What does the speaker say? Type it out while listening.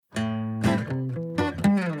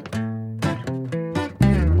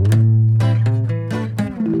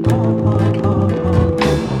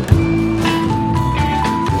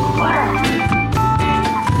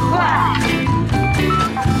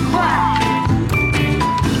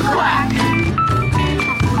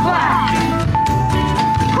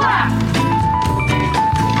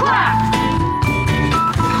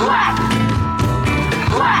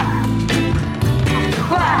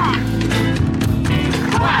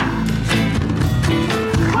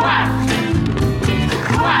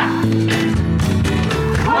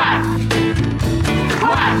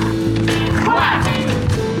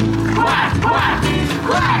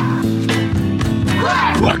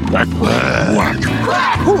Quack, quack.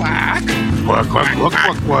 Quack. Quack, quack,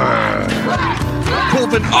 quack, quack.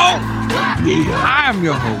 Pulpin. Oh! I'm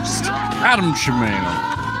your host, Adam Shimano.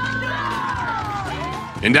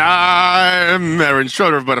 And I'm Aaron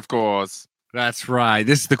Schroeder, but of course. That's right.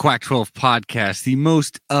 This is the Quack 12 podcast, the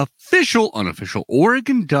most unofficial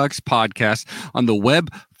Oregon Ducks podcast on the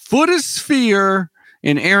web footosphere.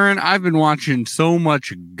 And Aaron, I've been watching so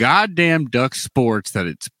much goddamn Duck sports that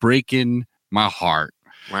it's breaking my heart.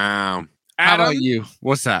 Wow. How Adam, about you?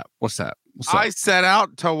 What's that? I set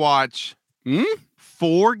out to watch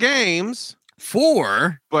 4 games.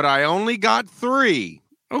 4? But I only got 3.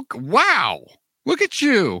 Oh, wow. Look at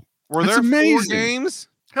you. Were That's there amazing. 4 games?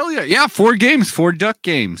 Hell yeah. Yeah, 4 games, 4 Duck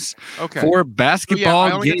games. Okay. 4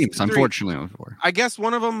 basketball only got games, 3. unfortunately. Only 4. I guess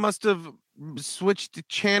one of them must have switched to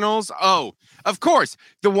channels. Oh, of course.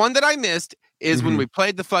 The one that I missed is when we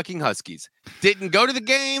played the fucking Huskies. Didn't go to the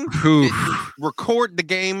game. Didn't record the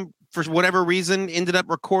game for whatever reason. Ended up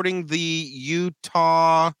recording the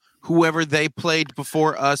Utah, whoever they played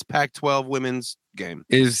before us, Pac-12 women's game.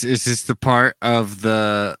 Is this the part of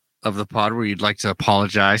the pod where you'd like to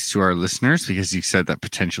apologize to our listeners because you said that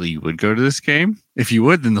potentially you would go to this game? If you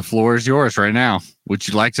would, then the floor is yours right now. Would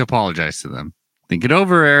you like to apologize to them? Think it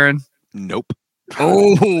over, Aaron. Nope.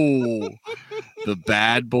 Oh, the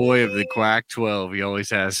bad boy of the Quack 12. He always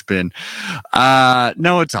has been.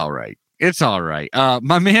 No, it's all right. It's all right.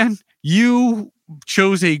 My man, you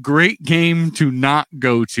chose a great game to not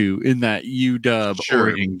go to in that UW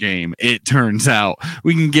Oregon game. It turns out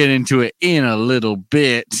we can get into it in a little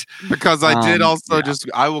bit because I did also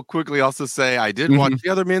I will quickly also say I did watch the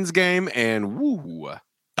other men's game and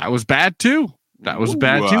that was bad too. That was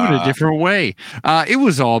bad too in a different way. It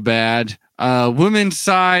was all bad. Women's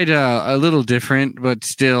side, a little different, but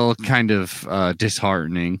still kind of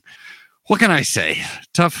disheartening. What can I say?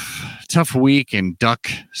 Tough week in Duck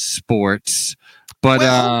sports. But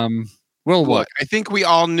look, what? I think we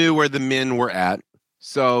all knew where the men were at,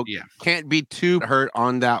 so can't be too hurt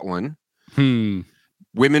on that one.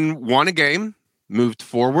 Women won a game, moved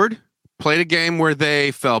forward, played a game where they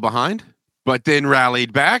fell behind, but then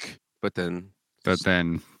rallied back. But then,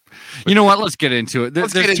 you know what? Let's get into it.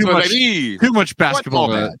 There's too much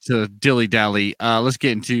basketball to dilly dally. Let's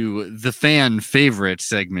get into the fan favorite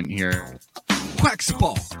segment here.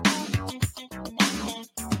 Quacksball.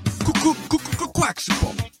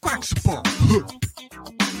 Quacksball.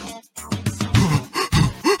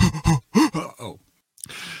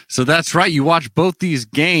 So that's right. You watch both these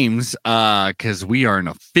games because we are an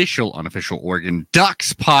unofficial Oregon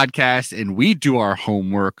Ducks podcast, and we do our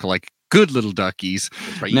homework like good little duckies.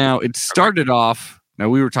 Right. Now, it started off. Now,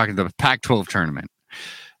 we were talking about the Pac-12 tournament.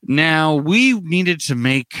 Now, we needed to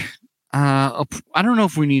make. I don't know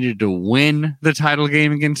if we needed to win the title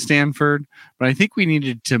game against Stanford, but I think we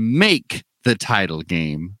needed to make the title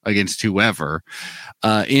game against whoever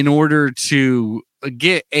in order to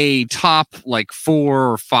get a top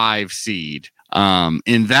 4 or 5 seed.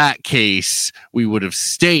 In that case, we would have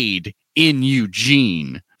stayed in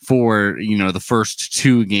Eugene for the first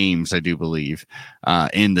 2 games, I do believe,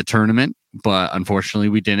 in the tournament, but unfortunately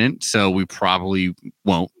we didn't. So we probably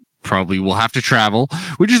won't. Probably will have to travel,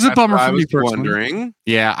 which is a bummer for me personally. Wondering.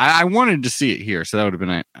 Yeah, I wanted to see it here, so that would have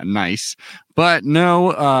been nice. But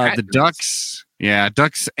no, the Ducks. Yeah,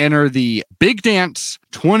 Ducks enter the Big Dance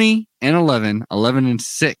 20-11,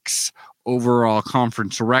 11-6 overall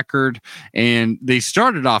conference record, and they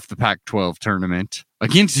started off the Pac-12 tournament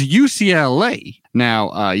against UCLA. Now,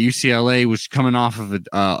 UCLA was coming off of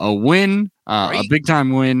a win, a big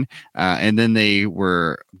time win, and then they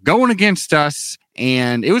were going against us.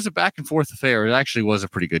 And it was a back and forth affair. It actually was a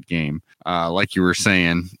pretty good game. Like you were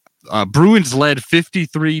saying, Bruins led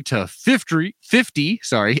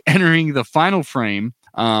 53-50, entering the final frame.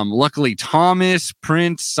 Luckily, Thomas,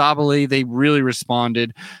 Prince, Sabally, they really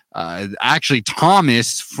responded. Actually,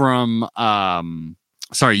 Thomas from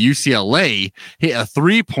UCLA hit a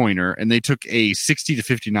 3-pointer, and they took a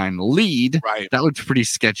 60-59 lead. Right. That looked pretty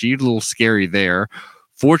sketchy, a little scary there.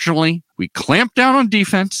 Fortunately, we clamped down on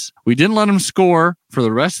defense. We didn't let them score for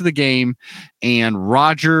the rest of the game. And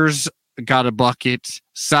Rogers got a bucket.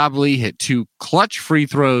 Sabally hit 2 clutch free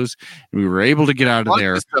throws. And we were able to get out of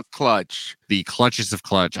there. The clutches of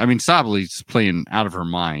clutch. I mean, Sabally's playing out of her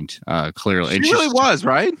mind, clearly. She really was,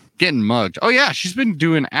 right? Getting mugged. Oh, yeah. She's been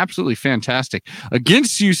doing absolutely fantastic.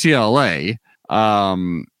 Against UCLA,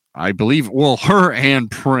 I believe, her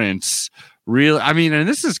and Prince really, I mean, and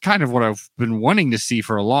this is kind of what I've been wanting to see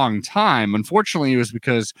for a long time. Unfortunately, it was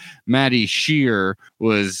because Maddie Shear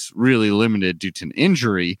was really limited due to an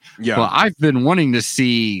injury. Yeah. But I've been wanting to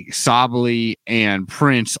see Sabally and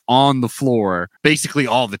Prince on the floor basically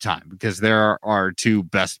all the time because they're our two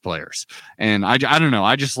best players. And I don't know.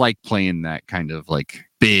 I just like playing that kind of like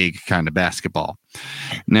big kind of basketball.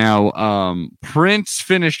 Now, Prince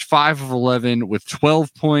finished 5 of 11 with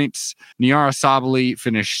 12 points. Niara Sabally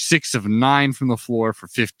finished 6 of 9 from the floor for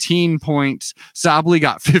 15 points. Sabally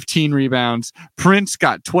got 15 rebounds. Prince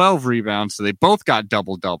got 12 rebounds, so they both got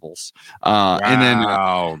double doubles. And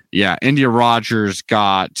then, India Rogers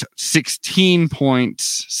got 16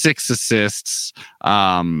 points, 6 assists.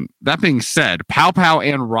 That being said, Pow Pow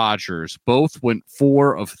and Rogers both went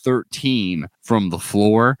 4 of 13 from the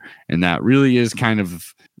floor, and that really is kind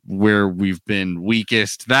of where we've been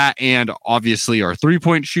weakest. That and obviously our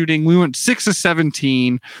 3-point shooting. We went 6 of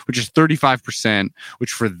 17, which is 35%,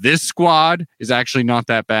 which for this squad is actually not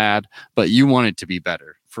that bad, but you want it to be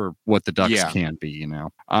better for what the Ducks can be, you know.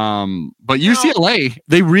 But UCLA,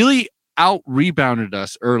 they really out-rebounded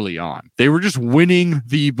us early on. They were just winning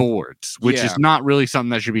the boards, which is not really something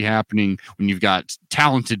that should be happening when you've got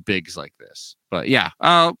talented bigs like this. But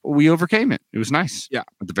we overcame it. It was nice. Yeah.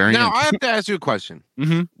 At the very end. Now, I have to ask you a question.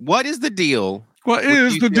 Mm-hmm. What is the deal? What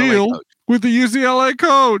is the deal with the UCLA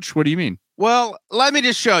coach? What do you mean? Well, let me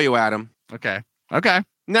just show you, Adam. Okay.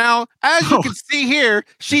 Now, as you can see here,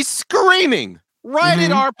 she's screaming right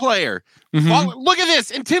at our player. Well, look at this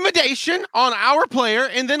intimidation on our player.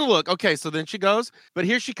 And then look, okay, so then she goes, but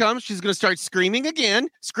here she comes. She's going to start screaming again,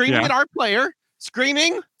 screaming at our player,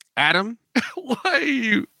 screaming. Adam, what?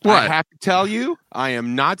 I have to tell you, I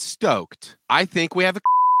am not stoked. I think we have a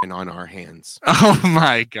on our hands. Oh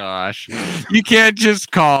my gosh. You can't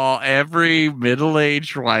just call every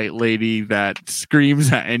middle-aged white lady that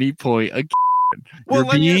screams at any point a well,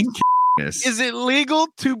 You're being is it legal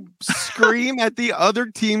to scream at the other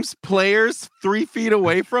team's players 3 feet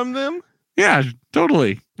away from them? Yeah,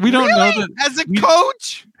 totally. We don't know that as a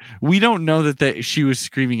coach. We don't know that she was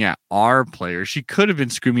screaming at our players. She could have been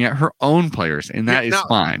screaming at her own players, and that is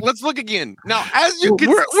fine. Let's look again. Now, as you can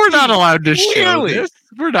we're not allowed to show this.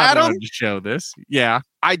 We're not allowed to show this. Yeah.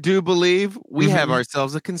 I do believe we have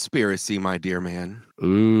ourselves a conspiracy, my dear man.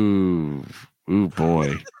 Ooh,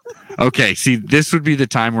 boy. Okay, see, this would be the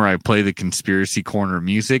time where I play the conspiracy corner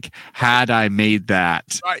music had I made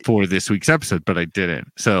that for this week's episode, but I didn't.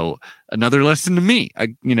 So another lesson to me.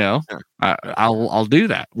 I'll do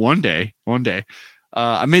that one day.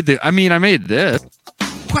 I made this.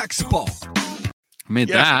 Waxball. I made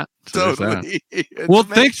that. So totally. That. Well,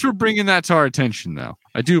 thanks for bringing that to our attention, though.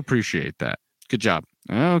 I do appreciate that. Good job.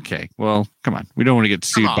 Okay, well, come on. We don't want to get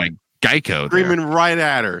sued by Geico. Screaming right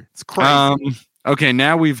at her. It's crazy. Okay,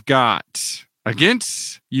 now we've got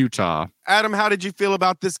against Utah. Adam, how did you feel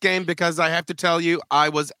about this game? Because I have to tell you, I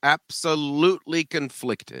was absolutely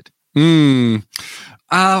conflicted. For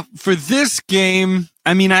this game,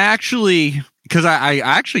 I mean, I actually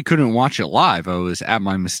couldn't watch it live. I was at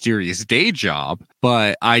my mysterious day job,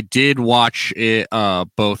 but I did watch it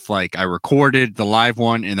both. Like, I recorded the live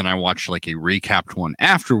one and then I watched like a recapped one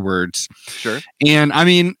afterwards. Sure. And I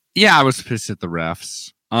mean, I was pissed at the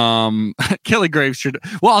refs. Kelly Graves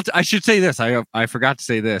I should say this. I forgot to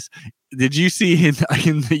say this. Did you see in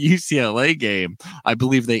the UCLA game? I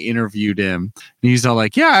believe they interviewed him, and he's all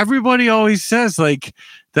like, "Yeah, everybody always says like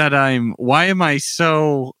that. Why am I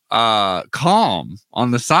so calm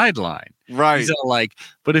on the sideline?" Right. He's all like,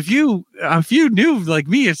 "But if you knew like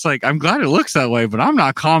me, it's like I'm glad it looks that way, but I'm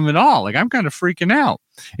not calm at all. Like I'm kind of freaking out."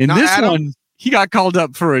 In this Adam, one, he got called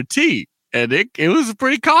up for a tee, and it was a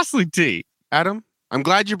pretty costly tee. Adam, I'm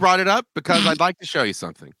glad you brought it up because I'd like to show you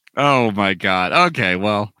something. Oh my God. Okay,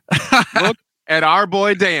 well. Look at our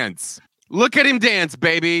boy dance. Look at him dance,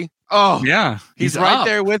 baby. Oh, yeah. He's right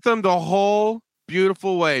there with him the whole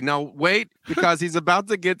beautiful way. Now, wait, because he's about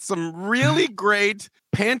to get some really great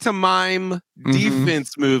pantomime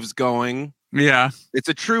defense moves going. Yeah. It's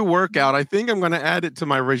a true workout. I think I'm going to add it to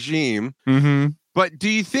my regime. But do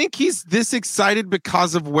you think he's this excited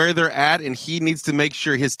because of where they're at and he needs to make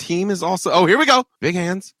sure his team is also... Oh, here we go. Big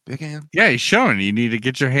hands. Yeah, he's showing you need to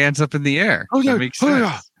get your hands up in the air. Oh, yeah. That makes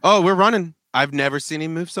sense. Oh, we're running. I've never seen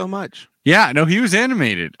him move so much. Yeah, no, he was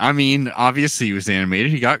animated. I mean, obviously he was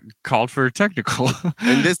animated. He got called for a technical.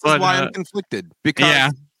 And this is why I'm conflicted.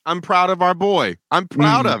 Because I'm proud of our boy. I'm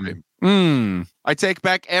proud of him. I take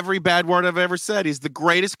back every bad word I've ever said. He's the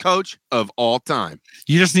greatest coach of all time.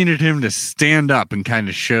 You just needed him to stand up and kind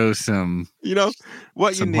of show some.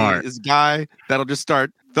 What you need is a guy that'll just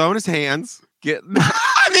start throwing his hands.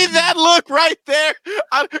 I see that look right there?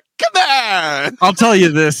 Come on. I'll tell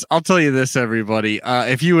you this, everybody.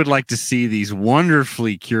 If you would like to see these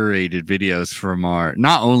wonderfully curated videos from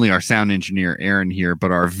not only our sound engineer Aaron here,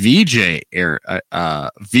 but our VJ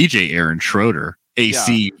Aaron Schroeder.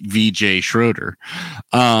 AC VJ Schroeder,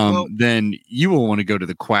 then you will want to go to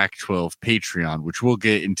the Quack 12 Patreon, which we'll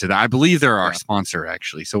get into that. I believe they're our sponsor,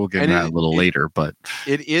 actually, so we'll get into that a little later. But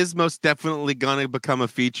it is most definitely going to become a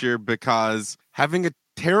feature because having a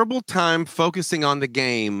terrible time focusing on the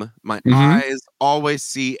game, my eyes always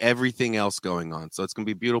see everything else going on. So it's going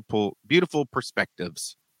to be beautiful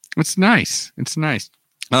perspectives. It's nice.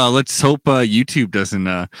 Let's hope YouTube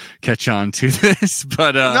doesn't catch on to this,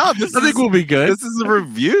 but I think we'll be good. This is a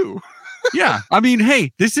review. Yeah, I mean,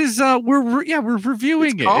 hey, this is we're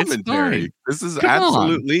reviewing it. Commentary. It's this is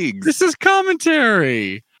absolute leagues. This is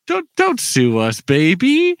commentary. Don't sue us,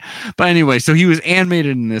 baby. But anyway, so he was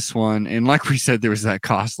animated in this one, and like we said, there was that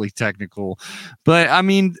costly technical. But I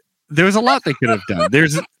mean, there was a lot they could have done.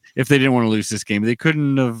 If they didn't want to lose this game, they could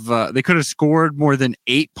have scored more than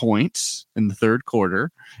 8 points in the third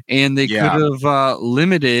quarter, and they could have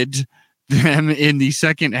limited them in the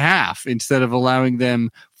second half instead of allowing them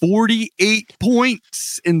 48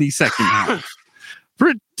 points in the second half.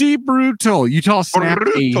 Pretty brutal. Utah snapped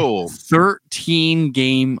a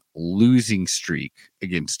 13-game losing streak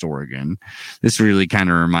against Oregon. This really kind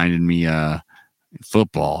of reminded me the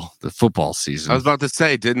football season. I was about to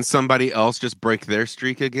say, didn't somebody else just break their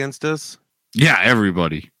streak against us? Yeah,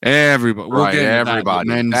 everybody. Right,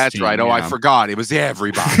 everybody. That's right. Oh, I forgot. It was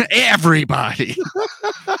everybody. Everybody.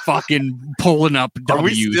 Fucking pulling up W's. Are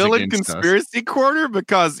we still in conspiracy corner?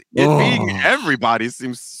 Because it being everybody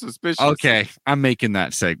seems suspicious. Okay, I'm making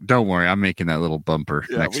that segment. Don't worry, I'm making that little bumper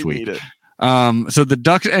next week. Need it. So the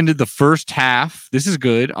Ducks ended the first half. This is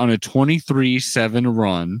good on a 23-7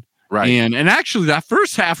 run. Right. And actually that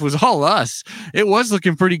first half was all us. It was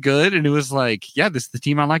looking pretty good. And it was like, yeah, this is the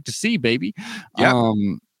team I like to see, baby. Yeah.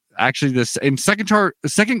 Actually this in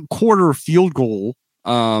second quarter field goal,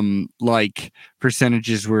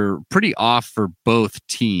 percentages were pretty off for both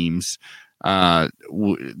teams.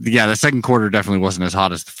 The second quarter definitely wasn't as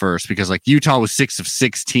hot as the first because like Utah was 6 of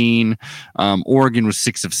 16, Oregon was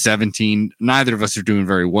 6 of 17. Neither of us are doing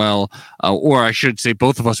very well, or I should say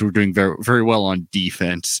both of us were doing very, very well on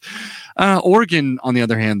defense. Oregon, on the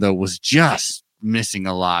other hand, though, was just missing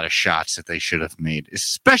a lot of shots that they should have made,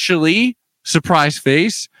 especially surprise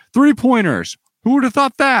face 3-pointers. Who would have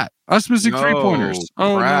thought that? Us missing 3-pointers.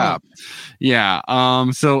 Oh crap. No. Yeah.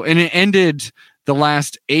 So and it ended the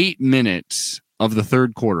last 8 minutes of the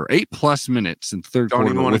third quarter, 8+ minutes in the third quarter.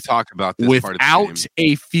 Don't even want to talk about this without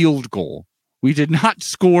a field goal. We did not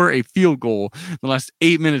score a field goal in the last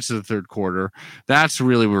 8 minutes of the third quarter. That's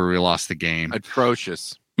really where we lost the game.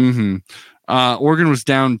 Atrocious. Oregon was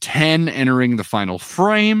down 10 entering the final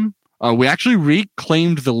frame. We actually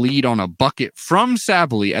reclaimed the lead on a bucket from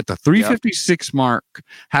Sabally at the 3:56 mark.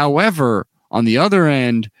 However, on the other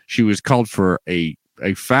end, she was called for a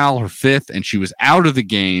foul, her fifth, and she was out of the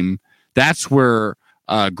game. That's where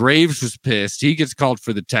Graves was pissed. He gets called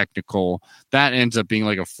for the technical. That ends up being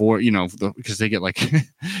like a 4, because they get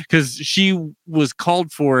because she was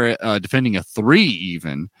called for defending a 3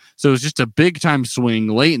 even. So it was just a big time swing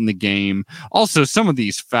late in the game. Also, some of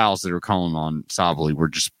these fouls that were calling on Sabally were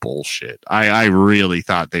just bullshit. I really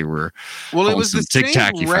thought they were. Well, it was the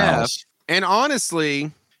tic-tacky same ref, fouls. And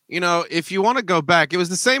honestly, if you want to go back, it was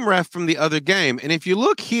the same ref from the other game. And if you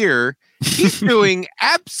look here, he's doing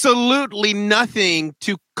absolutely nothing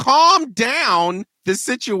to calm down the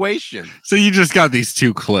situation. So you just got these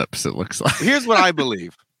 2 clips, it looks like. Here's what I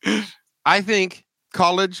believe. I think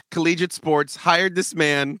collegiate sports hired this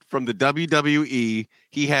man from the WWE.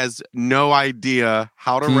 He has no idea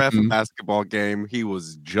how to ref a basketball game. He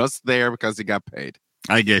was just there because he got paid.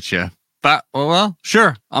 I get you. But well,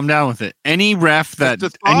 sure, I'm down with it. Any ref that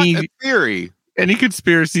any theory, any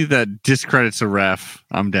conspiracy that discredits a ref,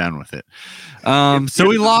 I'm down with it. So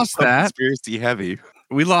we lost that. Conspiracy heavy.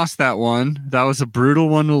 We lost that one. That was a brutal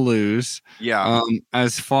one to lose. Yeah.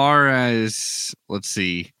 As far as let's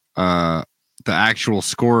see, the actual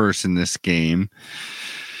scorers in this game.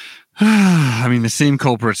 I mean, the same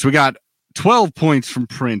culprits. We got 12 points from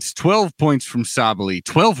Prince, 12 points from Sabally,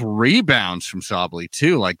 12 rebounds from Sabally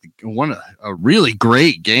too. Like a really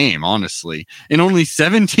great game, honestly. In only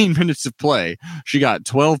 17 minutes of play, she got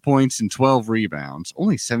 12 points and 12 rebounds.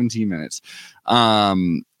 Only 17 minutes.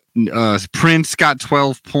 Prince got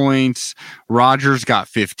 12 points. Rogers got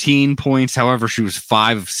 15 points. However, she was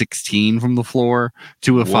 5 of 16 from the floor,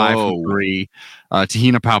 2 of 5 from 3.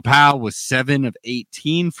 Tahina Paopao was 7 of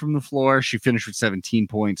 18 from the floor. She finished with 17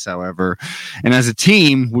 points, however. And as a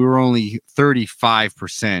team, we were only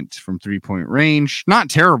 35% from 3-point range. Not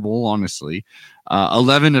terrible, honestly.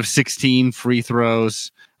 11 of 16 free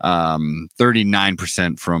throws,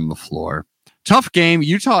 39% from the floor. Tough game.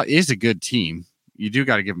 Utah is a good team. You do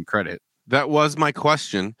got to give them credit. That was my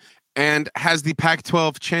question. And has the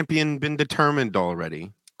Pac-12 champion been determined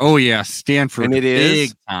already? Oh, yeah. Stanford. And it big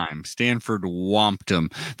is? time. Stanford whomped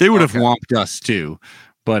them. They would have whomped us too,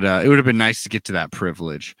 but it would have been nice to get to that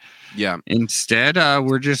privilege. Yeah. Instead,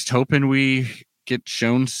 we're just hoping we get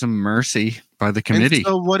shown some mercy by the committee. And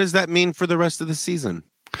so what does that mean for the rest of the season?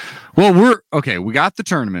 Well, we got the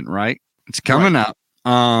tournament, right? It's coming up.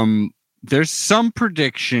 There's some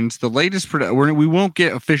predictions. The latest we won't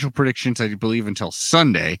get official predictions, I believe, until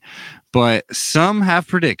Sunday, but some have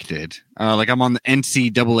predicted. Like I'm on the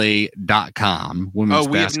NCAA.com. Women's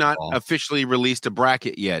we basketball. have not officially released a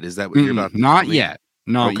bracket yet. Is that what you're about to Not tell me? yet.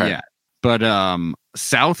 Not yet. But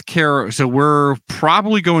South Carolina. So we're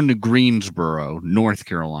probably going to Greensboro, North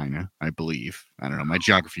Carolina, I believe. I don't know. My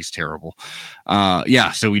geography's terrible.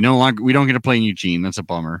 So we don't get to play in Eugene. That's a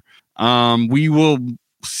bummer. We will.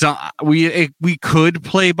 So we could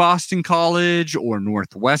play Boston College or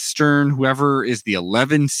Northwestern, whoever is the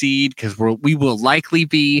 11 seed, because we will likely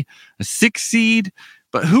be a 6 seed,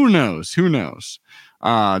 but who knows?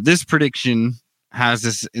 This prediction has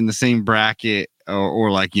us in the same bracket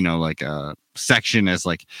or like a section as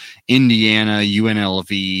like Indiana,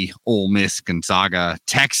 UNLV, Ole Miss, Gonzaga,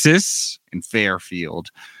 Texas, and Fairfield.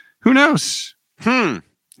 Who knows? Who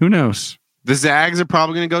knows? The Zags are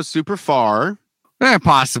probably going to go super far.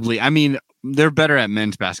 Possibly. I mean, they're better at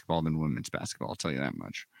men's basketball than women's basketball. I'll tell you that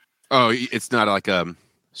much. Oh, it's not like a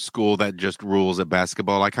school that just rules at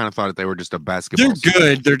basketball. I kind of thought that they were just a basketball. They're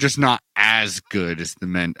good. They're just not as good as the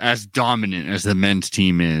men, as dominant as the men's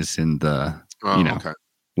team is in the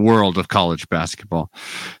world of college basketball.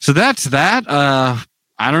 So that's that. I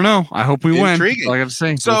don't know. I hope we win. That's all I got to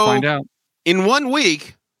say. So we'll find out. In 1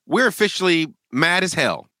 week, we're officially mad as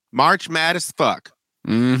hell. March mad as fuck.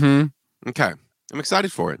 Mm-hmm. Okay. I'm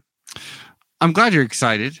excited for it. I'm glad you're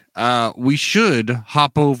excited. We should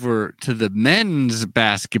hop over to the men's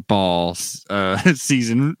basketball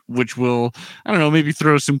season, which will, I don't know, maybe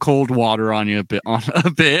throw some cold water on you a bit,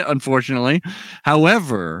 unfortunately.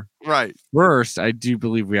 However, first, I do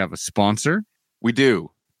believe we have a sponsor. We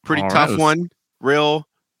do. Pretty tough one. Real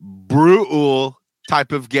brutal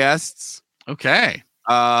type of guests. Okay.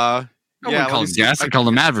 I wouldn't call them guests. I call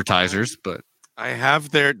them advertisers, but I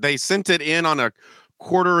have they sent it in on a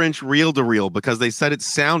 1/4-inch reel-to-reel because they said it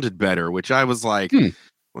sounded better, which I was like,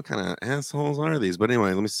 what kind of assholes are these? But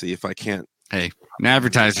anyway, let me see if I can't. Hey, an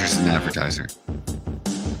advertiser's an advertiser.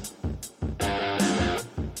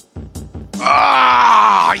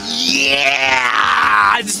 Oh,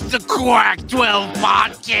 yeah! It's the Quack 12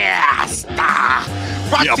 podcast.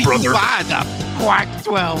 Brought to you by the Quack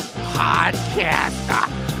 12 podcast.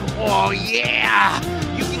 Oh, yeah!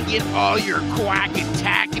 You can get all your quack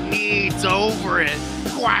attack needs over at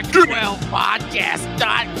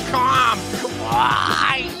quack12podcast.com.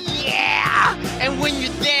 Oh, yeah! And when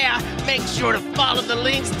you're there, make sure to follow the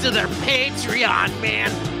links to their Patreon,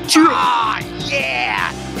 man. Oh,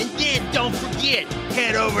 yeah! And then don't forget,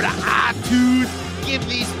 head over to iTunes, give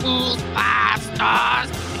these fools 5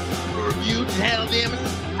 stars, review, tell them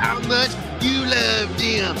how much you love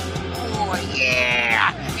them. Oh,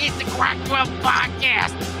 yeah! It's the Quack 12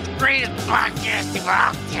 podcast, the greatest podcast of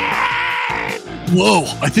all time. Whoa,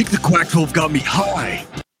 I think the Quack 12 got me high.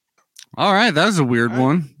 All right, that was a weird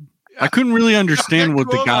one. I couldn't really understand what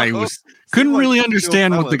the guy was. Couldn't really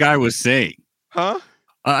understand what the guy was saying. Huh?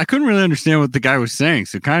 I couldn't really understand what the guy was saying.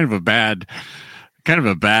 So kind of a bad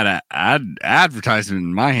advertisement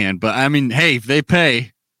in my hand. But I mean, hey, if they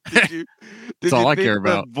pay, that's all I care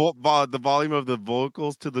about. The volume of the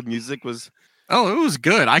vocals to the music was. Oh, it was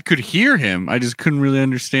good. I could hear him. I just couldn't really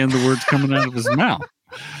understand the words coming out of his mouth.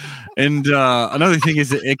 And another thing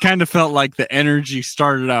is it kind of felt like the energy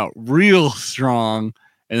started out real strong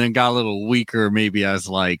and then got a little weaker, maybe as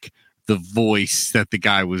like the voice that the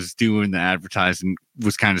guy was doing the advertising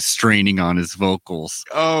was kind of straining on his vocals.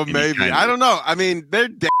 Oh, maybe. I don't know. I mean, they're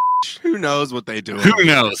who knows what they do? Who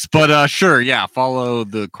knows? But sure, yeah. Follow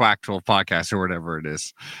the Quack 12 podcast or whatever it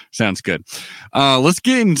is. Sounds good. Let's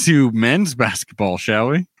get into men's basketball, shall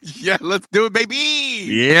we? Yeah, let's do it, baby.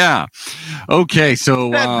 Yeah. Okay,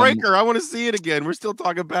 so that breaker. I want to see it again. We're still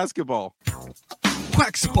talking basketball.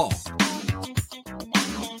 Quack's ball.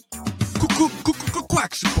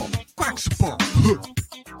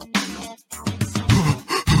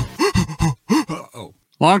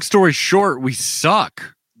 Long story short, we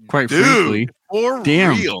suck. Quite frankly, for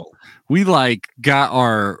damn, real. we got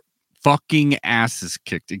our fucking asses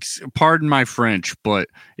kicked. Pardon my French, but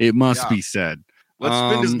it must be said. Let's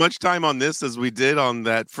spend as much time on this as we did on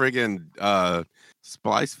that friggin'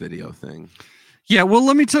 Splice video thing. Yeah, well,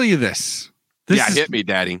 let me tell you this. Hit me,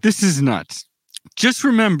 Daddy. This is nuts. Just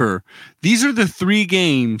remember, these are the 3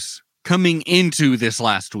 games coming into this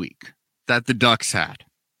last week that the Ducks had.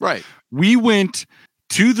 Right. We went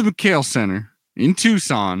to the McHale Center in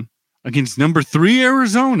Tucson against number 3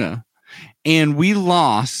 Arizona, and we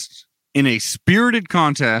lost in a spirited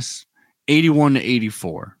contest,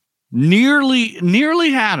 81-84.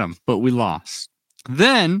 Nearly had them, but we lost.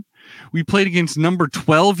 Then we played against number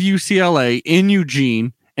 12 UCLA in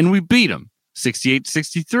Eugene, and we beat them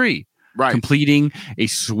 68-63, right, completing a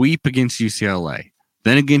sweep against UCLA.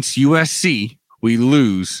 Then against USC, we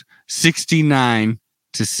lose 69-70.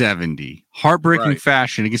 Heartbreaking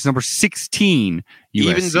fashion against number 16 USC.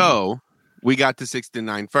 Even though we got to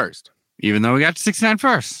 69 first.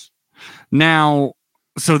 Now,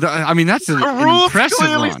 so that's an impressive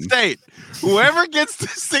run. State. Whoever gets to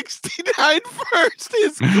 69 first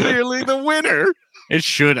is clearly the winner. It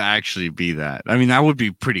should actually be that. I mean, that would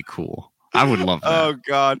be pretty cool. I would love that. Oh,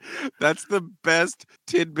 God. That's the best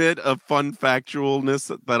tidbit of fun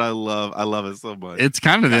factualness that I love. I love it so much. It's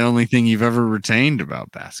kind of the only thing you've ever retained about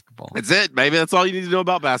basketball. That's it. Maybe that's all you need to know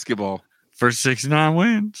about basketball. First 69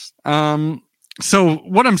 wins. So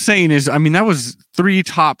what I'm saying is, I mean, that was 3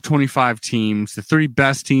 top 25 teams, the 3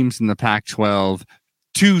 best teams in the Pac-12,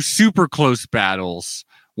 2 super close battles,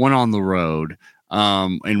 1 on the road,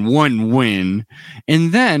 and 1 win.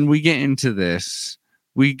 And then we get into this.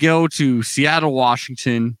 We go to Seattle,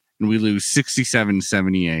 Washington, and we lose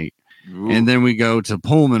 67-78. And then we go to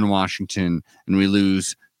Pullman, Washington, and we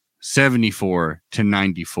lose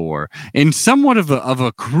 74-94. In somewhat of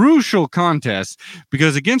a crucial contest,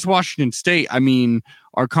 because against Washington State, I mean,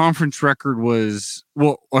 our conference record was,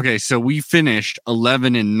 so we finished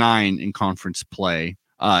 11-9 in conference play.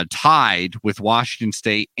 Tied with Washington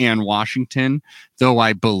State and Washington, though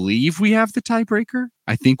I believe we have the tiebreaker.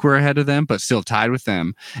 I think we're ahead of them, but still tied with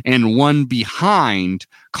them, and 1 behind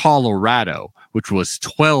Colorado, which was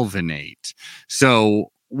 12-8.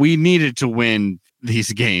 So we needed to win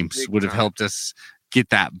these games. Would have helped us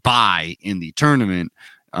get that bye in the tournament.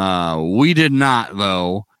 We did not,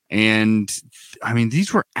 though, and I mean,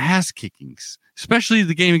 these were ass kickings. Especially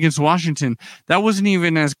the game against Washington, that wasn't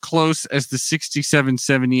even as close as the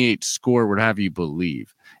 67-78 score would have you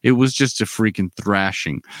believe. It was just a freaking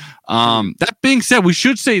thrashing. That being said, we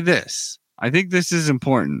should say this. I think this is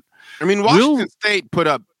important. I mean, Washington State put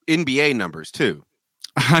up NBA numbers too.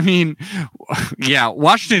 I mean, yeah,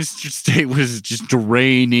 Washington State was just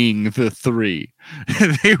draining the 3.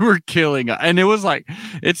 They were killing us. And it was like,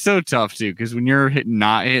 it's so tough too, because when you're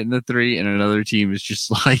not hitting the 3 and another team is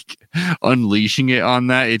just like unleashing it on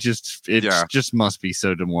that, it just must be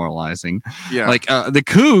so demoralizing. Yeah. Like the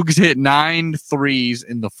Cougs hit 9 threes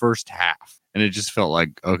in the first half, and it just felt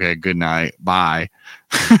like, okay, good night, bye.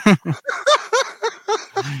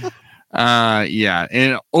 Yeah,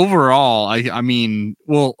 and overall, I mean,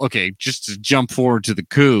 well, okay, just to jump forward to the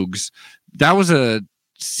Cougs, that was a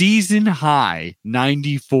season high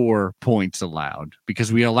 94 points allowed,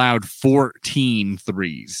 because we allowed 14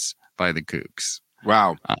 threes by the Cougs.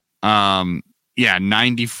 Wow. Yeah,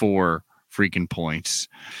 94 freaking points.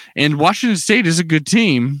 And Washington State is a good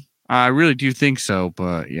team. I really do think so,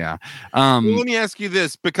 but yeah. Well, let me ask you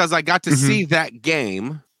this, because I got to see that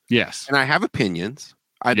game. Yes. And I have opinions.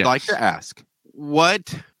 I'd like to ask,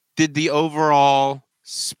 what did the overall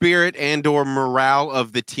spirit and or morale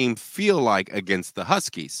of the team feel like against the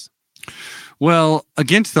Huskies? Well,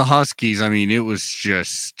 against the Huskies, I mean, it was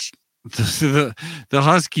just the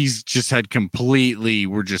Huskies just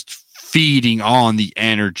were just feeding on the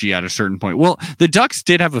energy at a certain point. Well, the Ducks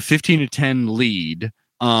did have a 15-10 lead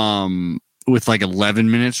with like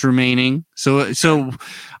 11 minutes remaining. So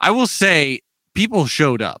I will say, people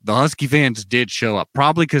showed up. The Husky fans did show up,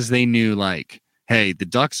 probably because they knew, like, hey, the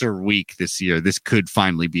Ducks are weak this year. This could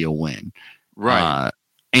finally be a win. Right.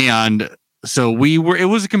 And so it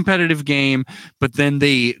was a competitive game, but then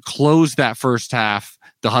they closed that first half,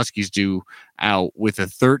 the Huskies do, out with a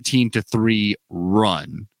 13-3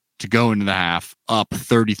 run to go into the half, up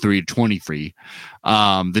 33-23.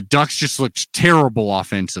 The Ducks just looked terrible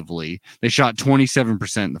offensively. They shot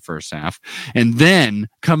 27% in the first half. And then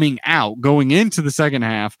going into the second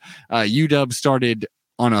half, UW started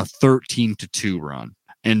on a 13-2 run.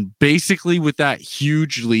 And basically with that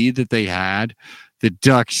huge lead that they had, the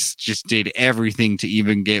Ducks just did everything to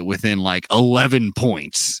even get within like 11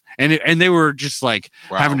 points. And they were just like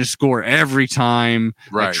having to score every time,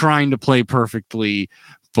 like trying to play perfectly,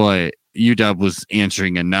 but UW was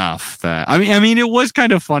answering enough that I mean it was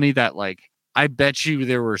kind of funny that like I bet you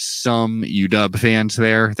there were some UW fans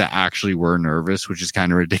there that actually were nervous, which is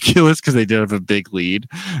kind of ridiculous because they did have a big lead.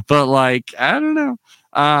 But like, I don't know.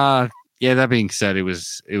 Yeah, that being said, it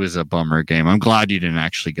was a bummer game. I'm glad you didn't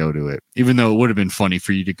actually go to it, even though it would have been funny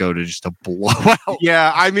for you to go to just a blowout.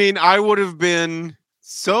 Yeah, I mean, I would have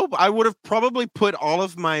probably put all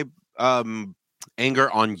of my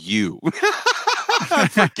anger on you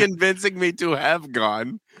for convincing me to have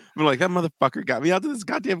gone. I'm like, that motherfucker got me out to this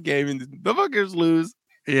goddamn game and the fuckers lose.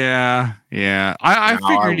 Yeah. I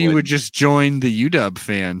figured you would just join the UW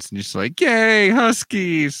fans and just like, yay,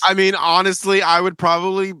 Huskies. I mean, honestly, I would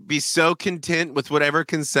probably be so content with whatever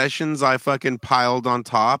concessions I fucking piled on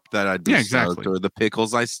top that I'd be stoked, or the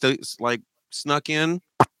pickles I snuck in.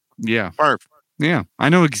 Yeah. Perfect. Yeah. I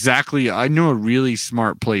know a really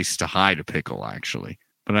smart place to hide a pickle, actually.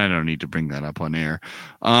 But I don't need to bring that up on air.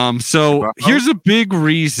 So here's a big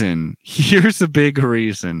reason.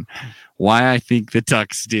 Why I think the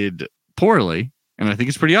Ducks did poorly, and I think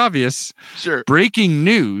it's pretty obvious. Sure. Breaking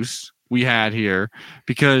news we had here,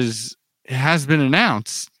 because it has been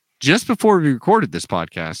announced just before we recorded this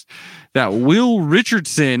podcast that Will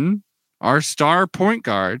Richardson, our star point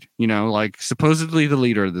guard, like supposedly the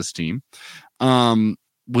leader of this team,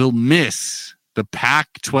 will miss the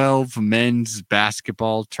Pac-12 men's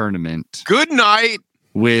basketball tournament. Good night.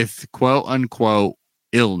 With quote unquote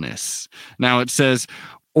illness. Now it says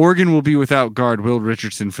Oregon will be without guard Will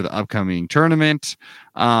Richardson for the upcoming tournament.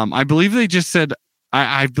 I believe they just said,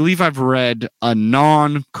 I believe I've read a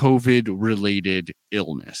non-COVID related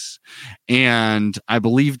illness. And I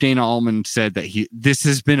believe Dana Allman said that this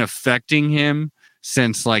has been affecting him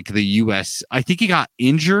since like the US. I think he got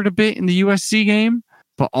injured a bit in the USC game,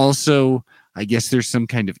 but also I guess there's some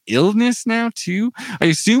kind of illness now too. I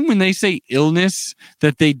assume when they say illness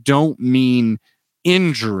that they don't mean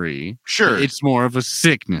injury. Sure. It's more of a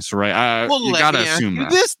sickness, right? You got to assume that.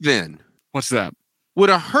 This then. What's that? Would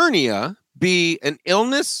a hernia be an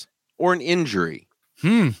illness or an injury?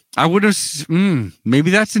 I would have.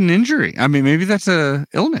 Maybe that's an injury. I mean, maybe that's a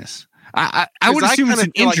illness. I would assume it's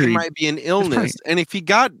an injury. Like it might be an illness. And if he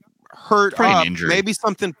got hurt up, maybe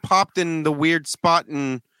something popped in the weird spot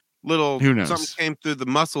and something came through the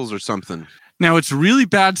muscles or something. Now, it's really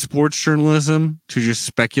bad sports journalism to just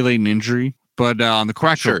speculate an injury, but on the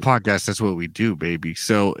Crack Show podcast, that's what we do, baby.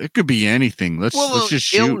 So it could be anything. Let's just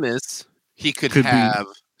shoot. Illness. He could have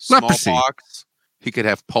smallpox. He could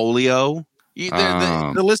have polio.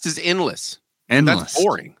 The list is endless. That's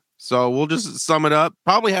boring. So we'll just sum it up.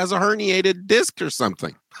 Probably has a herniated disc or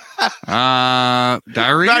something.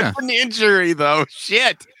 Diarrhea. That's an injury, though.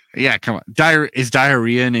 Shit. Yeah, come on. Is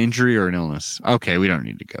diarrhea an injury or an illness? Okay, we don't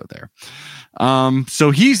need to go there.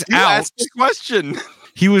 So he's out. Ask the question.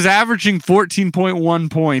 He was averaging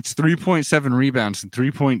 14.1 points, 3.7 rebounds, and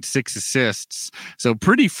 3.6 assists. So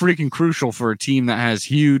pretty freaking crucial for a team that has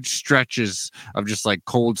huge stretches of just like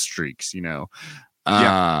cold streaks,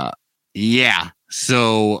 Yeah.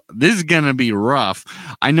 So this is going to be rough.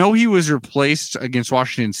 I know he was replaced against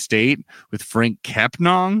Washington State with Frank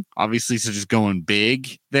Kepnong, obviously, so just going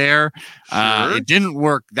big there. Sure. It didn't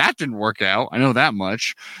work. That didn't work out. I know that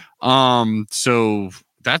much. So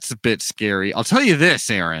that's a bit scary. I'll tell you this,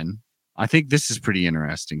 Aaron. I think this is pretty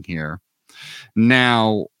interesting here.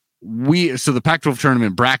 Now, the Pac-12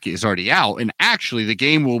 tournament bracket is already out, and actually the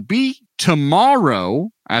game will be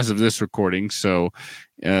tomorrow as of this recording. So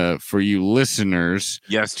for you listeners,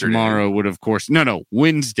 yesterday, tomorrow would, of course,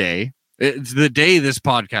 Wednesday. It's the day this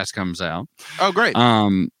podcast comes out. Oh, great.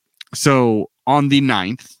 So on the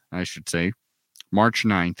 9th, I should say, March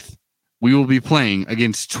 9th, we will be playing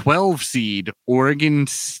against 12 seed Oregon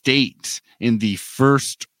State in the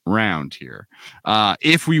first round here.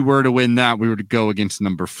 If we were to win that, we were to go against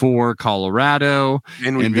number 4 Colorado,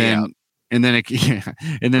 and then it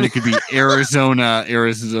could be Arizona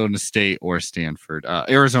State, or Stanford.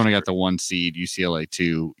 Arizona got the 1 seed, UCLA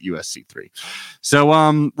 2, USC 3. So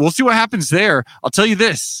we'll see what happens there. I'll tell you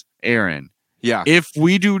this, Aaron. Yeah. If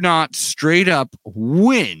we do not straight up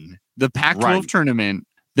win the Pac-12 tournament,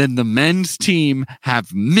 then the men's team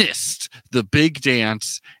have missed the big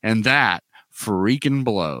dance, and that freaking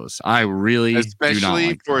blows. I really especially do not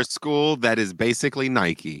like for a school that is basically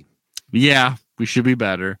Nike. Yeah, we should be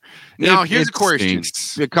better. Now, here's a question,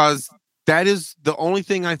 because that is the only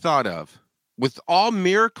thing I thought of. With all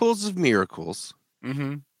miracles of miracles,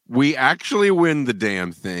 We actually win the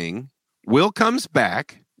damn thing. Will comes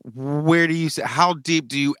back. Where do you how deep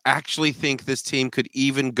do you actually think this team could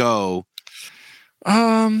even go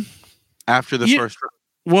after the first round?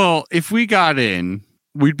 Well, if we got in,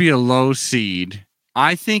 we'd be a low seed.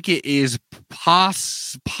 I think it is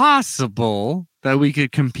possible that we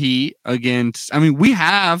could compete against. I mean, we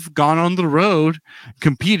have gone on the road,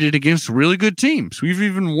 competed against really good teams. We've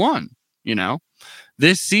even won,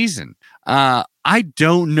 this season. I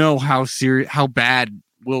don't know how bad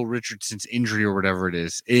Will Richardson's injury or whatever it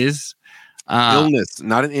is. Illness,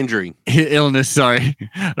 not an injury. Illness, sorry.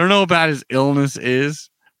 I don't know how bad his illness is.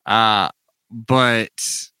 But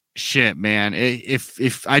shit, man,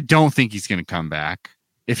 if I don't think he's going to come back.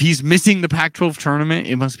 If he's missing the Pac-12 tournament,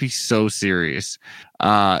 it must be so serious.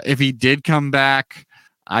 If he did come back,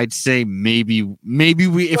 I'd say maybe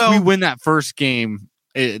we win that first game,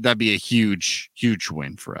 that'd be a huge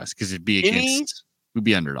win for us because we'd be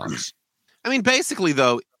underdogs. I mean, basically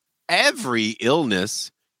though, every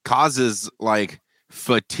illness causes like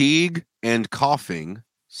fatigue and coughing.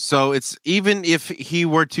 So it's even if he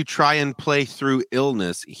were to try and play through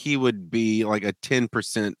illness, he would be like a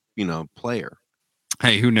 10%, player.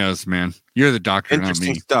 Hey, who knows, man? You're the doctor.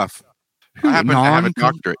 Interesting stuff. I happen to have a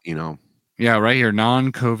doctorate, Yeah, right here.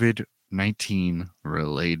 Non-COVID-19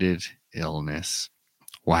 related illness.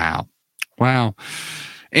 Wow.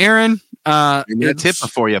 Aaron, a tip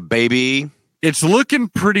for you, baby. It's looking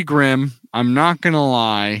pretty grim. I'm not gonna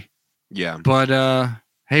lie. Yeah. But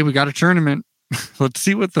hey, we got a tournament. Let's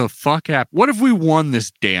see what the fuck happened. What if we won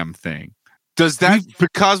this damn thing? Does that,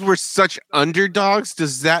 because we're such underdogs,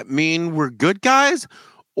 does that mean we're good guys?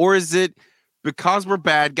 Or is it because we're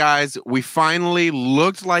bad guys, we finally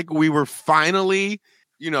looked like we were finally,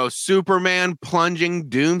 Superman plunging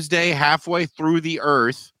doomsday halfway through the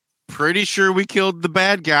earth? Pretty sure we killed the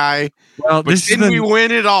bad guy. Well, but didn't we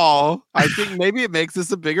win it all? I think maybe it makes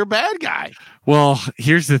us a bigger bad guy. Well,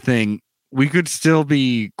 here's the thing. We could still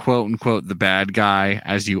be quote unquote the bad guy,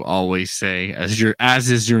 as you always say, as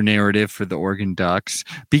is your narrative for the Oregon Ducks,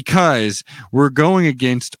 because we're going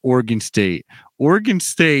against Oregon State. Oregon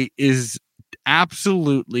State is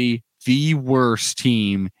absolutely the worst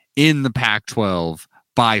team in the Pac-12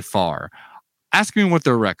 by far. Ask me what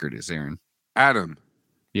their record is, Aaron. Adam.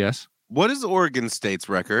 Yes. What is Oregon State's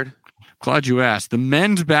record? Glad you asked. The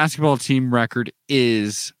men's basketball team record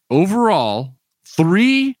is overall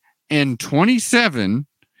 3-27,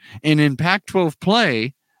 and in Pac-12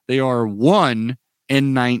 play, they are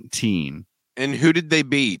 1-19. And who did they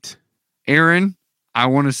beat? Aaron, I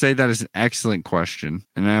want to say that is an excellent question,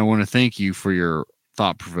 and I want to thank you for your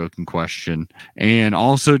thought-provoking question, and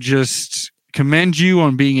also just commend you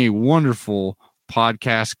on being a wonderful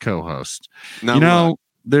podcast co-host.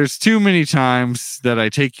 There's too many times that I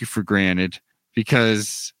take you for granted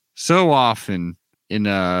because so often in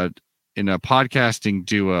a podcasting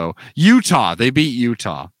duo, Utah, they beat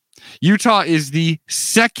Utah. Utah is the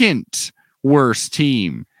second worst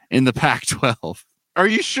team in the Pac-12. Are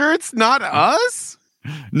you sure it's not us?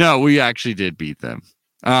 No, we actually did beat them.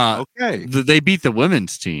 Okay. They beat the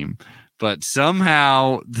women's team, but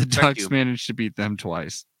somehow the Ducks managed to beat them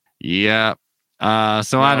twice. Yeah. I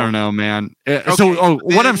don't know, man.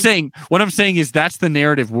 What I'm saying is that's the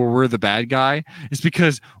narrative where we're the bad guy, is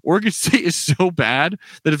because Oregon State is so bad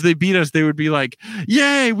that if they beat us, they would be like,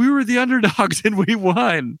 yay, we were the underdogs and we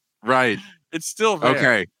won. Right. It's still there.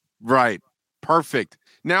 Okay. Right. Perfect.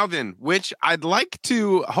 Now then, which I'd like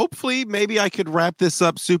to, hopefully, maybe I could wrap this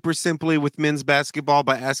up super simply with men's basketball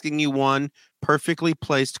by asking you one perfectly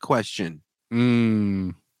placed question.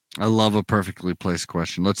 I love a perfectly placed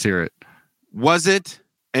question. Let's hear it. Was it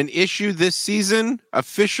an issue this season?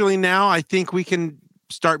 Officially now, I think we can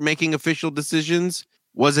start making official decisions.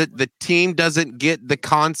 Was it the team doesn't get the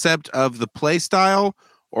concept of the play style,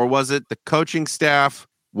 or was it the coaching staff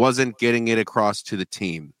wasn't getting it across to the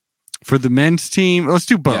team? For the men's team, let's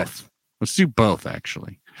do both. Yes. Let's do both,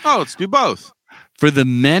 actually. Oh, let's do both. For the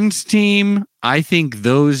men's team, I think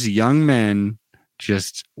those young men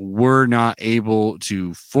just were not able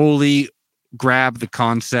to fully grab the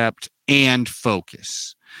concept and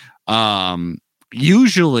focus.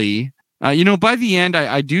 Usually, by the end,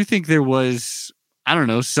 I do think there was, I don't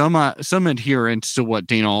know, some adherence to what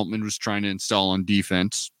Dana Altman was trying to install on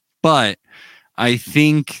defense, but I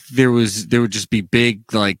think there would just be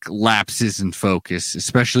big like lapses in focus,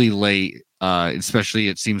 especially late. Especially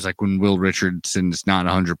it seems like when Will Richardson is not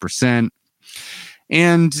 100%,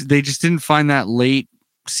 and they just didn't find that late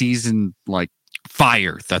season like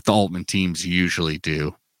fire that the Altman teams usually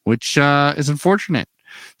do, which is unfortunate.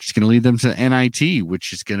 just going to lead them to NIT,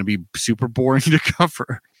 which is going to be super boring to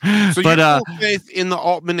cover. So you have full faith in the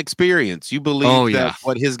Altman experience. You believe that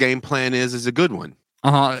what his game plan is a good one.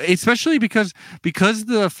 Especially because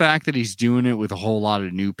the fact that he's doing it with a whole lot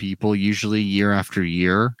of new people, usually year after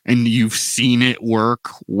year, and you've seen it work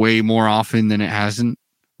way more often than it hasn't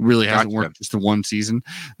worked just the one season.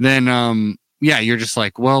 Then you're just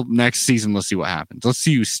like, well, next season, let's see what happens. Let's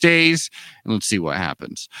see who stays and let's see what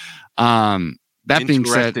happens. That being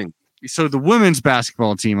said, so the women's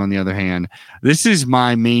basketball team, on the other hand, this is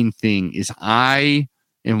my main thing, is I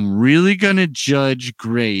am really going to judge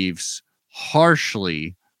Graves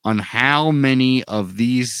harshly on how many of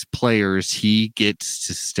these players he gets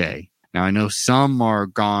to stay. Now, I know some are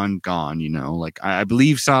gone, like I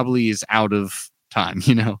believe Sabally is out of time,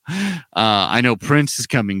 I know Prince is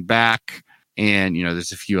coming back, and,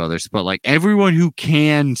 there's a few others, but like everyone who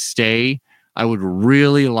can stay, I would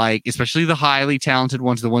really like, especially the highly talented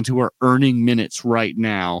ones, the ones who are earning minutes right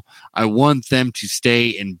now, I want them to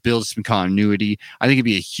stay and build some continuity. I think it'd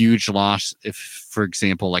be a huge loss if, for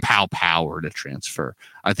example, like Pow were to transfer.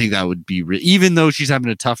 I think that would be, even though she's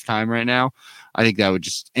having a tough time right now, I think that would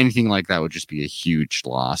anything like that would just be a huge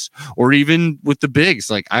loss. Or even with the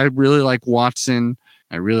bigs, like I really like Watson,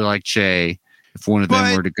 I really like Che. If one of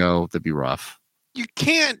them were to go, that'd be rough. You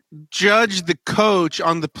can't judge the coach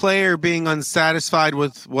on the player being unsatisfied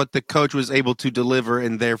with what the coach was able to deliver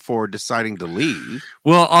and therefore deciding to leave.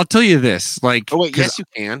 Well, I'll tell you this. Yes, you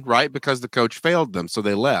can, right? Because the coach failed them, so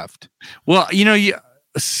they left. Well,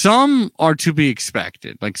 some are to be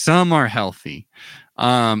expected. Like some are healthy,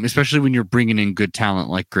 especially when you're bringing in good talent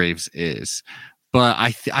like Graves is. But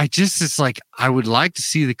it's like I would like to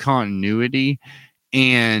see the continuity,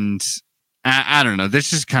 and I don't know.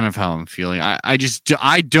 This is kind of how I'm feeling.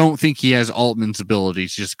 I don't think he has Altman's ability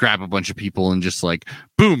to just grab a bunch of people and just like,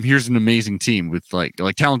 boom, here's an amazing team with like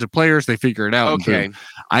talented players. They figure it out. Okay.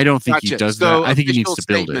 I don't think he does that. I think he needs to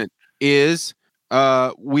build it.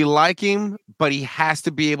 We like him, but he has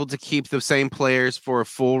to be able to keep the same players for a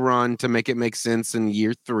full run to make it make sense in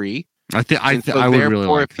year 3. I would really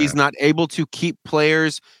like if he's not able to keep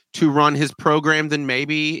players to run his program, then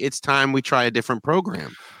maybe it's time we try a different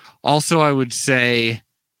program. Also, I would say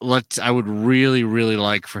I would really, really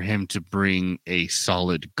like for him to bring a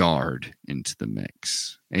solid guard into the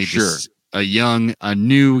mix. A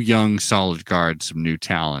new young solid guard, some new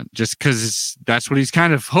talent. Just because that's what he's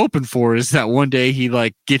kind of hoping for, is that one day he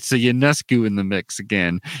like gets a Ionescu in the mix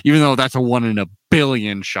again, even though that's a 1 in a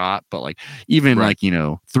billion shot. But like even like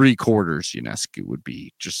 3/4 Ionescu would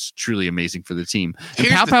be just truly amazing for the team. And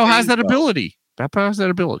Pow has that ability. Pow has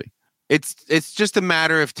that ability. It's just a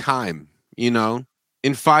matter of time, In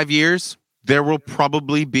 5 years, there will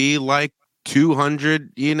probably be like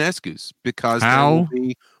 200 Ionescus because there will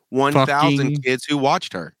be 1,000 kids who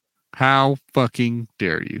watched her. How fucking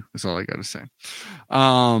dare you? That's all I got to say.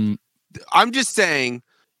 I'm just saying,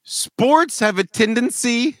 sports have a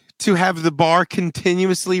tendency to have the bar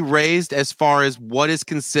continuously raised as far as what is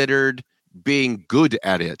considered being good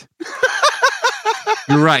at it.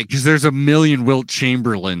 You're right, because there's a million Wilt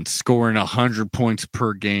Chamberlain scoring 100 points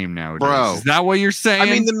per game nowadays. Bro, is that what you're saying? I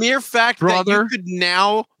mean, the mere fact that you could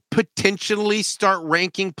now potentially start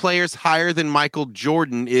ranking players higher than Michael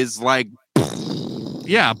Jordan is like...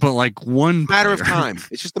 Yeah, but like one matter of time.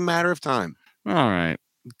 It's just a matter of time. All right.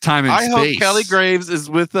 Time and space. I hope Kelly Graves is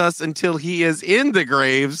with us until he is in the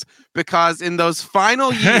graves, because in those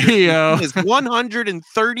final years, he is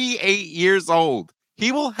 138 years old.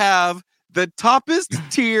 He will have the toppest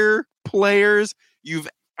tier players you've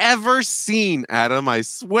ever seen, Adam. I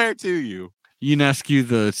swear to you. Ionescu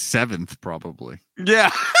the 7th, probably. Yeah,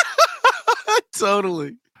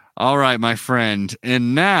 totally. All right, my friend.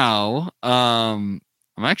 And now, I'm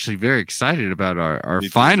actually very excited about our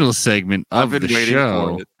final segment of the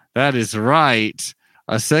show. That is right.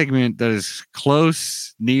 A segment that is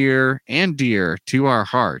close, near, and dear to our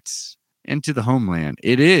hearts and to the homeland.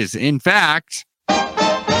 It is, in fact...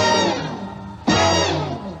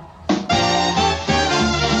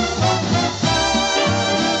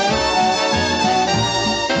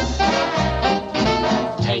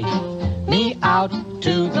 Out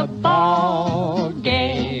to the ball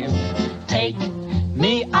game. Take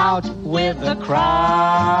me out with the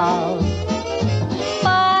crowd.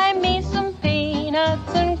 Buy me some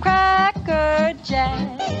peanuts and Cracker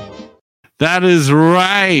Jacks. That is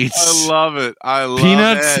right. I love it. I love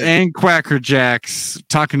Peanuts it. and Quacker Jacks,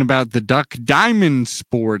 talking about the Duck Diamond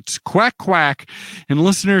Sports. Quack, quack. And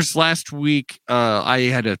listeners, last week, I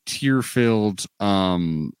had a tear-filled,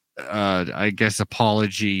 I guess,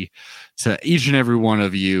 apology to each and every one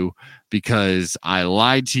of you because I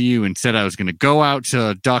lied to you and said I was going to go out to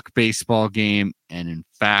a Duck baseball game. And in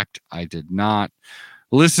fact, I did not.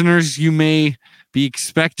 Listeners, you may be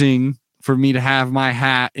expecting for me to have my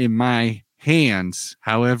hat in my hands.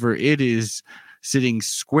 However, it is sitting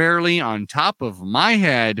squarely on top of my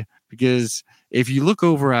head, because if you look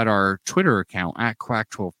over at our Twitter account at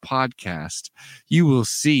Quack12 Podcast, you will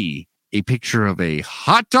see a picture of a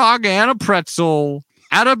hot dog and a pretzel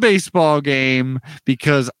at a baseball game,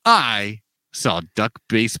 because I saw Duck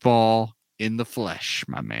baseball in the flesh,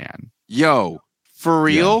 my man. Yo, for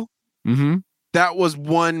real? Yeah. Mm-hmm. That was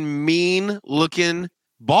one mean looking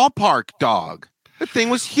ballpark dog. That thing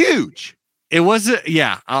was huge. It was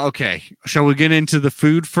okay. Shall we get into the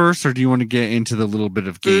food first, or do you want to get into the little bit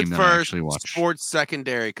of game Food that first, I actually watched? Sports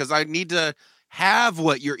secondary, because I need to have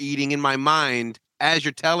what you're eating in my mind as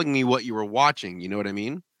you're telling me what you were watching. You know what I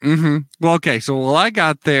mean? Mm-hmm. Well, okay. So while I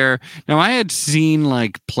got there, now I had seen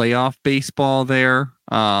like playoff baseball there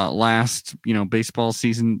last, baseball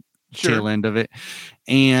season, tail end of it,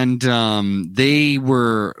 and they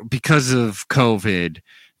were, because of COVID,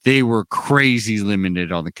 they were crazy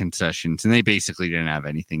limited on the concessions, and they basically didn't have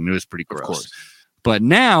anything. It was pretty gross. Of course. But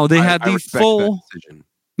now they had the full,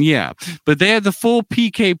 but they had the full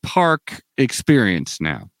PK Park experience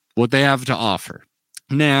now, what they have to offer.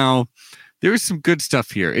 Now, there was some good stuff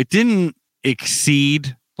here. It didn't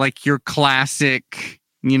exceed like your classic,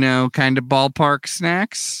 kind of ballpark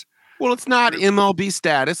snacks. Well, it's not MLB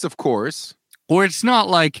status, of course. Or it's not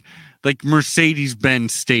like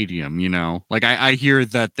Mercedes-Benz Stadium, Like I hear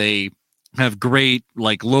that they have great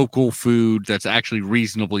like local food that's actually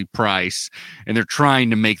reasonably priced, and they're trying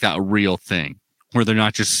to make that a real thing where they're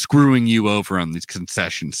not just screwing you over on these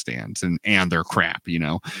concession stands and they're crap,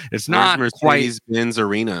 It's not Mercedes-Benz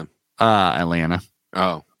Arena. Atlanta.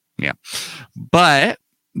 Oh. Yeah. But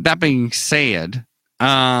that being said,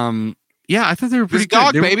 I thought they were pretty good.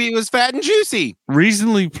 Dog, good. Baby, it was fat and juicy.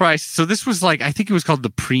 Reasonably priced. So this was like, I think it was called the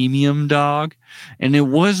premium dog, and it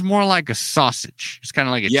was more like a sausage. It's kind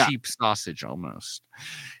of like a cheap sausage almost.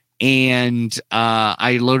 And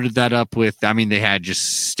I loaded that up with, they had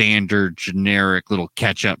just standard generic little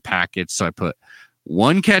ketchup packets. So I put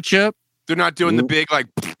one ketchup. They're not doing the big like.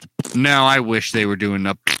 No, I wish they were doing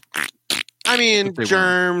the.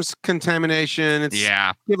 Germs, contamination.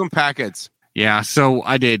 Give them packets. Yeah, so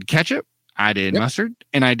I did ketchup, I did mustard,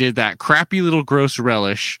 and I did that crappy little gross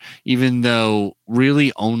relish, even though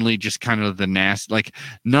really only just kind of the nasty, like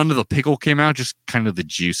none of the pickle came out, just kind of the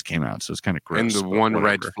juice came out. So it's kind of gross. And the one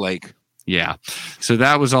red flake. Yeah. So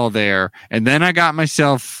that was all there. And then I got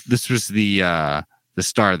myself, this was the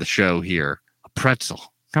star of the show here, a pretzel.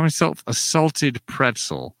 Got myself a salted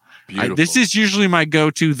pretzel. This is usually my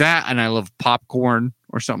go-to, that, and I love popcorn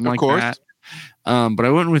or something like that. But I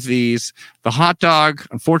went with these. The hot dog,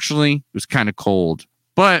 unfortunately, was kind of cold,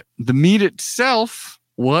 but the meat itself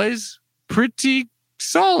was pretty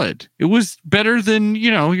solid. It was better than,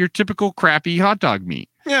 your typical crappy hot dog meat.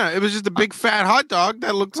 Yeah, it was just a big fat hot dog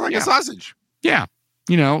that looks like a sausage. Yeah.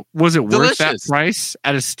 Was it worth that price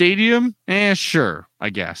at a stadium? Sure,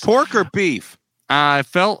 I guess. Pork or beef? I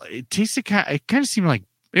felt it tasted it kind of seemed like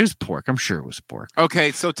it was pork. I'm sure it was pork.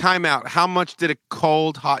 Okay, so time out. How much did a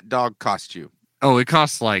cold hot dog cost you? Oh, it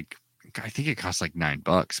cost I think it cost like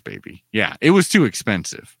 $9, baby. Yeah, it was too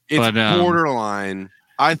expensive. It's borderline.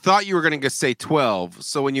 I thought you were going to say 12.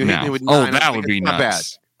 So when you hit me with 9, that would be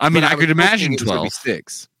nuts. Bad. I could imagine 12.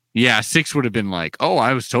 6. Yeah, 6 would have been like, oh,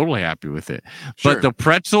 I was totally happy with it. Sure. But the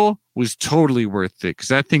pretzel was totally worth it, because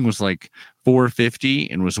that thing was like $4.50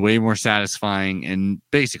 and was way more satisfying and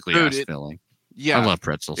basically filling. Yeah, I love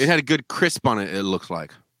pretzels. It had a good crisp on it. It looks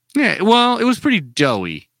like. Yeah, well, it was pretty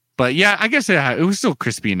doughy, but yeah, I guess it was still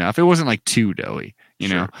crispy enough. It wasn't like too doughy,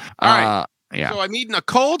 All right. Yeah. So I'm eating a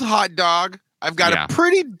cold hot dog. I've got a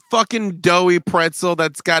pretty fucking doughy pretzel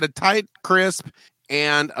that's got a tight crisp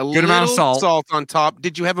and a good amount of salt on top.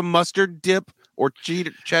 Did you have a mustard dip or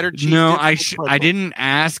cheddar cheese? No, I didn't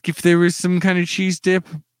ask if there was some kind of cheese dip.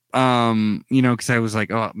 Because I was like,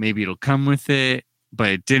 oh, maybe it'll come with it. But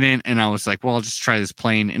it didn't, and I was like, well, I'll just try this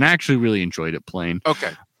plain, and I actually really enjoyed it plain.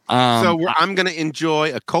 Okay. So I'm going to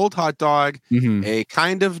enjoy a cold hot dog, a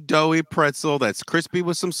kind of doughy pretzel that's crispy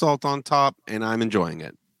with some salt on top, and I'm enjoying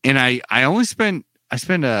it. And I spent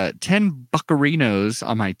 10 buccarinos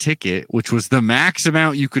on my ticket, which was the max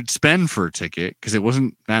amount you could spend for a ticket, because it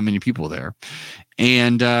wasn't that many people there.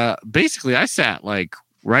 And basically, I sat like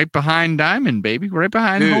right behind Diamond, baby, right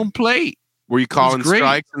behind home plate. Were you calling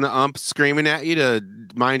strikes and the ump screaming at you to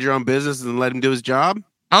mind your own business and let him do his job?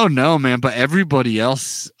 Oh, no, man. But everybody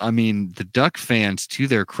else, the Duck fans, to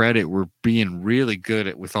their credit, were being really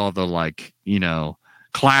good with all the,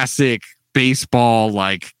 classic baseball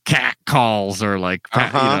like cat calls or like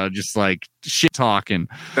just like shit talking.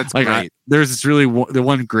 That's like great. There's this really the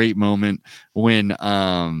one great moment when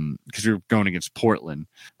because we were going against Portland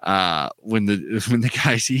when the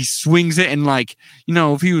guy he swings it, and like, you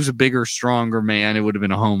know, if he was a bigger stronger man it would have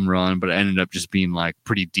been a home run, but it ended up just being like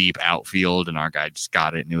pretty deep outfield and our guy just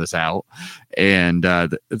got it and it was out. And a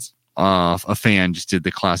fan just did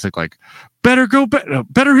the classic like better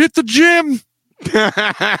hit the gym.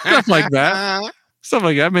 Stuff like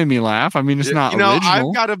that made me laugh. I mean, it's not original.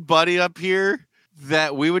 I've got a buddy up here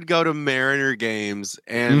that we would go to Mariner games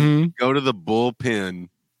and go to the bullpen,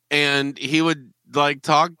 and he would like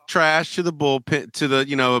talk trash to the bullpen, to the,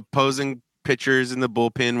 you know, opposing pitchers in the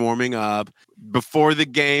bullpen warming up before the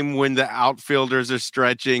game. When the outfielders are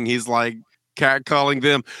stretching, he's like catcalling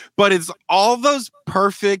them. But it's all those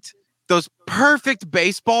perfect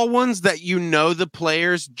baseball ones that, you know, the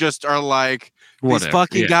players just are like, these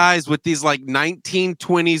fucking guys with these like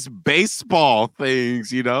 1920s baseball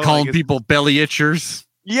things, you know, calling people belly itchers.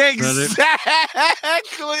 Yeah, exactly.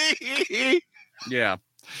 Yeah.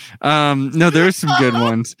 No, there's some good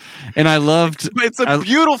ones, and I loved. It's a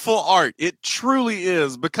beautiful art. It truly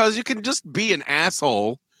is, because you can just be an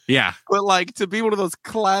asshole. Yeah, but like to be one of those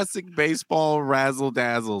classic baseball razzle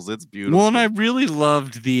dazzles, it's beautiful. Well, and I really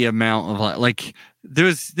loved the amount of like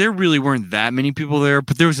there really weren't that many people there,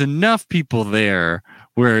 but there was enough people there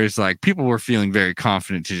where it's like people were feeling very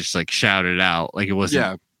confident to just like shout it out. Like it wasn't.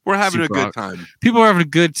 Yeah, we're having a good time. People were having a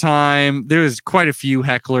good time. There was quite a few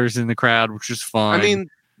hecklers in the crowd, which was fun. I mean,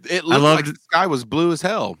 it looked like the sky was blue as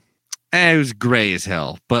hell. And it was gray as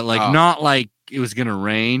hell, but like not like it was gonna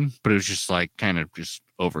rain, but it was just like kind of just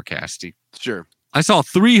overcasty. Sure. I saw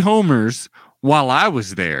 3 homers while I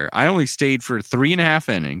was there. I only stayed for 3.5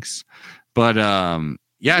 innings, but I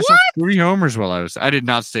saw 3 homers while I did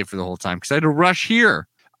not stay for the whole time because I had to rush here.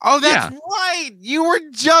 Oh, that's right. You were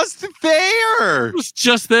just there. I was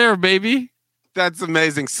just there, baby. That's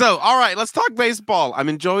amazing. So, all right, let's talk baseball. I've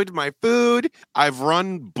enjoyed my food. I've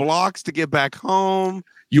run blocks to get back home.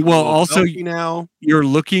 Now you're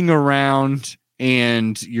looking around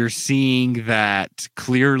and you're seeing that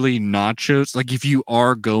clearly nachos, like if you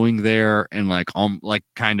are going there and like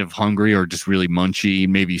kind of hungry or just really munchy,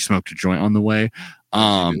 maybe you smoked a joint on the way,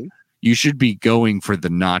 you should be going for the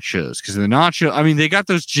nachos, because the nacho, I mean, they got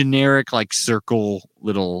those generic like circle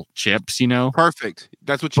little chips, you know. Perfect.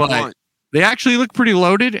 That's what you want. They actually look pretty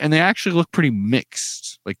loaded, and they actually look pretty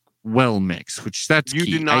mixed, like well mixed, which that's you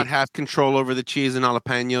key. do not have control over the cheese and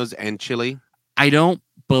jalapenos and chili. I don't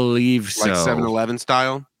believe so. Like 7-Eleven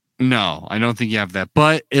style? No, I don't think you have that.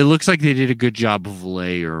 But it looks like they did a good job of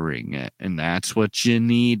layering it, and that's what you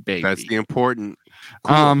need, baby. That's the important.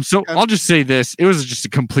 Cool. So I'll just say this. It was just a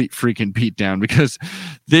complete freaking beatdown because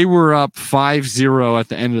they were up 5-0 at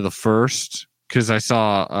the end of the first, because I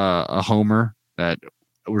saw a homer that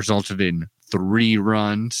resulted in 3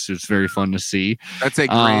 runs. It's very fun to see. That's a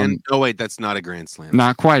grand. Oh wait, that's not a grand slam.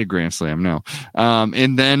 Not quite a grand slam, no.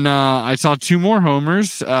 And then I saw 2 more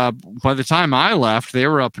homers. By the time I left, they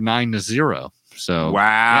were up 9-0. So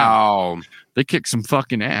wow, they kicked some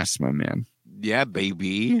fucking ass, my man. Yeah,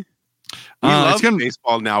 baby. We love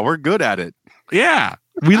baseball now. We're good at it. Yeah,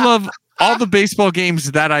 we love all the baseball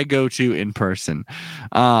games that I go to in person.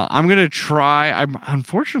 I'm gonna try.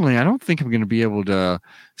 Unfortunately, I don't think I'm gonna be able to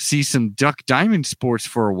see some Duck Diamond sports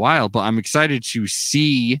for a while, but I'm excited to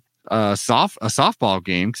see a softball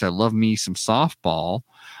game, because I love me some softball.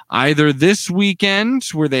 Either this weekend,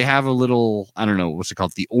 where they have a little, I don't know, what's it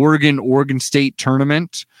called, the Oregon State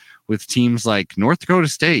tournament with teams like North Dakota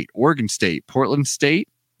State, Oregon State, Portland State.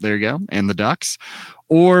 There you go, and the Ducks.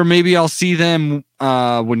 Or maybe I'll see them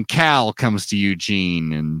when Cal comes to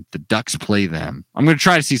Eugene and the Ducks play them. I'm going to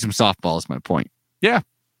try to see some softball is my point. Yeah.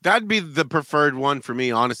 That'd be the preferred one for me,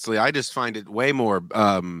 honestly. I just find it way more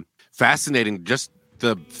fascinating, just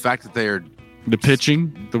the fact that they're... The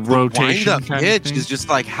pitching, the rotation. Wind-up pitch is just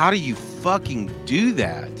like, how do you fucking do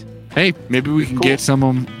that? Hey, maybe we can get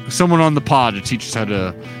someone on the pod to teach us how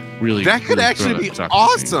to really... That could actually be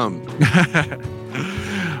awesome.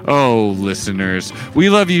 Oh, listeners, we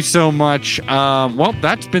love you so much. Well,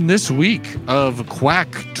 that's been this week of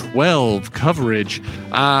Quack 12 coverage.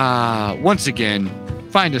 Once again,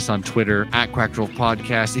 find us on Twitter at Quack 12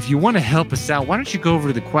 Podcast. If you want to help us out, why don't you go over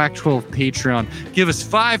to the Quack 12 Patreon, give us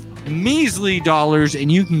 $5 measly,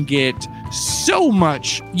 and you can get so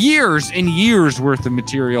much, years and years worth of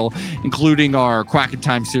material, including our Quack and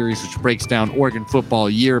Time series, which breaks down Oregon football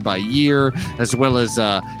year by year, as well as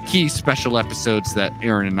key special episodes that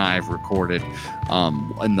Aaron and I have recorded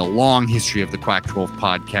in the long history of the Quack 12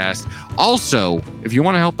 podcast. Also, if you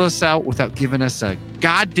want to help us out without giving us a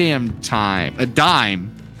goddamn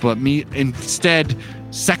dime, but instead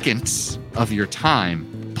seconds of your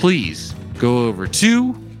time, please go over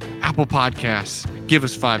to Apple Podcasts, give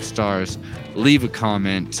us 5 stars, leave a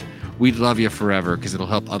comment. We'd love you forever because it'll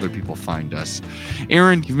help other people find us.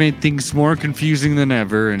 Aaron, you've made things more confusing than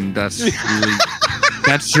ever, and that's really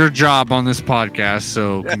that's your job on this podcast,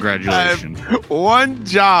 so congratulations. I have one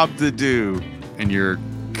job to do. And you're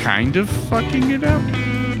kind of fucking it up?